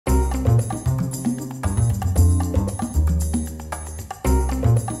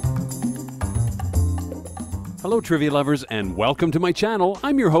Hello trivia lovers and welcome to my channel.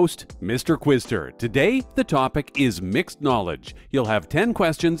 I'm your host, Mr. Quizster. Today, the topic is mixed knowledge. You'll have 10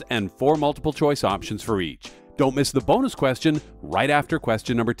 questions and 4 multiple choice options for each. Don't miss the bonus question right after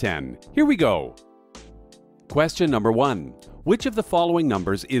question number 10. Here we go. Question number 1. Which of the following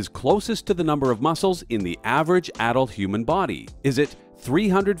numbers is closest to the number of muscles in the average adult human body? Is it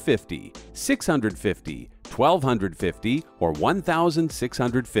 350, 650, 1250, or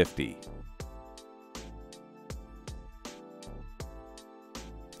 1650?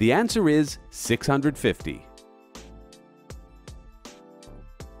 The answer is 650.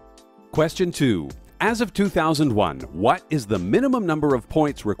 Question 2. As of 2001, what is the minimum number of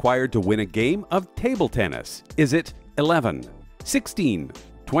points required to win a game of table tennis? Is it 11, 16,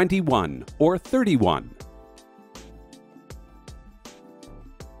 21, or 31?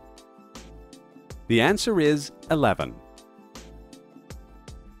 The answer is 11.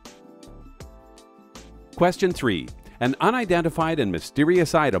 Question 3. An unidentified and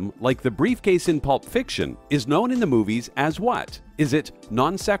mysterious item, like the briefcase in Pulp Fiction, is known in the movies as what? Is it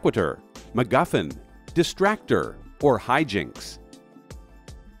non sequitur, MacGuffin, distractor, or hijinks?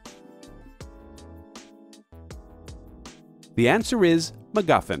 The answer is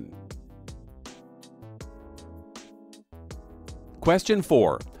MacGuffin. Question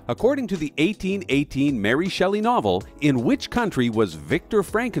 4. According to the 1818 Mary Shelley novel, in which country was Victor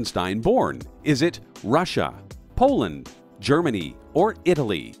Frankenstein born? Is it Russia, Poland, Germany, or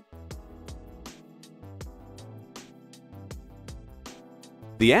Italy?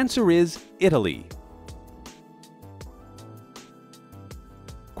 The answer is Italy.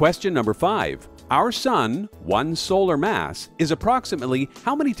 Question number 5. Our Sun, one solar mass, is approximately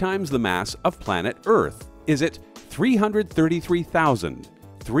how many times the mass of planet Earth? Is it 333,000,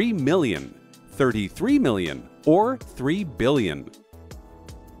 3 million, 33 million, or 3 billion?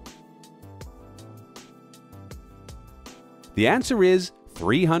 The answer is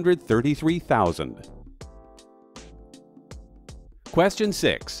 333,000. Question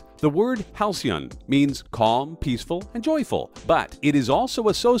 6. The word Halcyon means calm, peaceful, and joyful, but it is also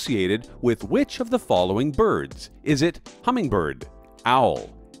associated with which of the following birds? Is it hummingbird, owl,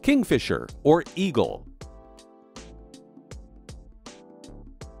 kingfisher, or eagle?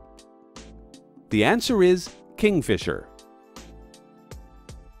 The answer is kingfisher.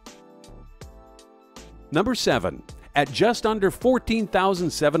 Number 7. At just under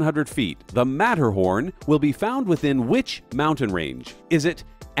 14,700 feet, the Matterhorn will be found within which mountain range? Is it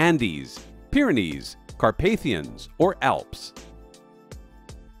Andes, Pyrenees, Carpathians, or Alps?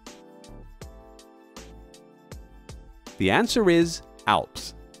 The answer is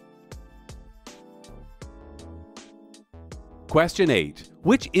Alps. Question 8.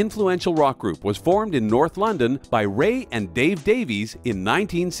 Which influential rock group was formed in North London by Ray and Dave Davies in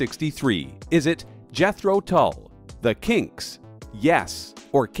 1963? Is it Jethro Tull, The Kinks, Yes,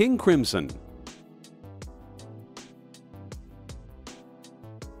 or King Crimson?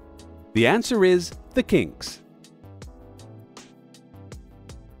 The answer is The Kinks.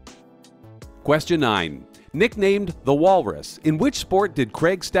 Question 9. Nicknamed the Walrus, in which sport did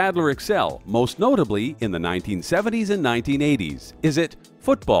Craig Stadler excel, most notably in the 1970s and 1980s? Is it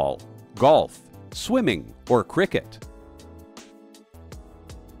football, golf, swimming, or cricket?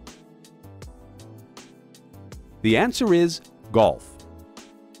 The answer is golf.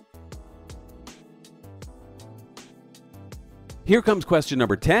 Here comes question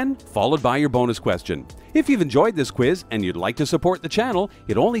number 10, followed by your bonus question. If you've enjoyed this quiz and you'd like to support the channel,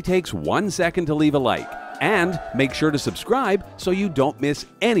 it only takes 1 second to leave a like. And make sure to subscribe so you don't miss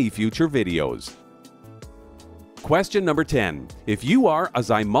any future videos. Question number 10. If you are a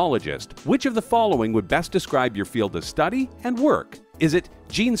zymologist, which of the following would best describe your field of study and work? Is it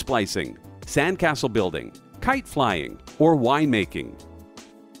gene splicing, sandcastle building, kite flying, or winemaking?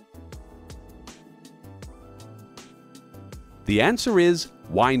 The answer is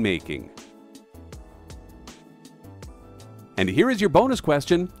winemaking. And here is your bonus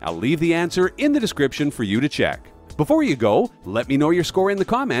question. I'll leave the answer in the description for you to check. Before you go, let me know your score in the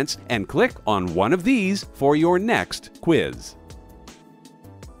comments and click on one of these for your next quiz.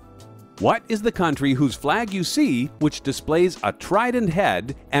 What is the country whose flag you see, which displays a trident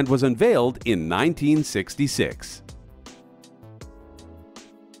head and was unveiled in 1966?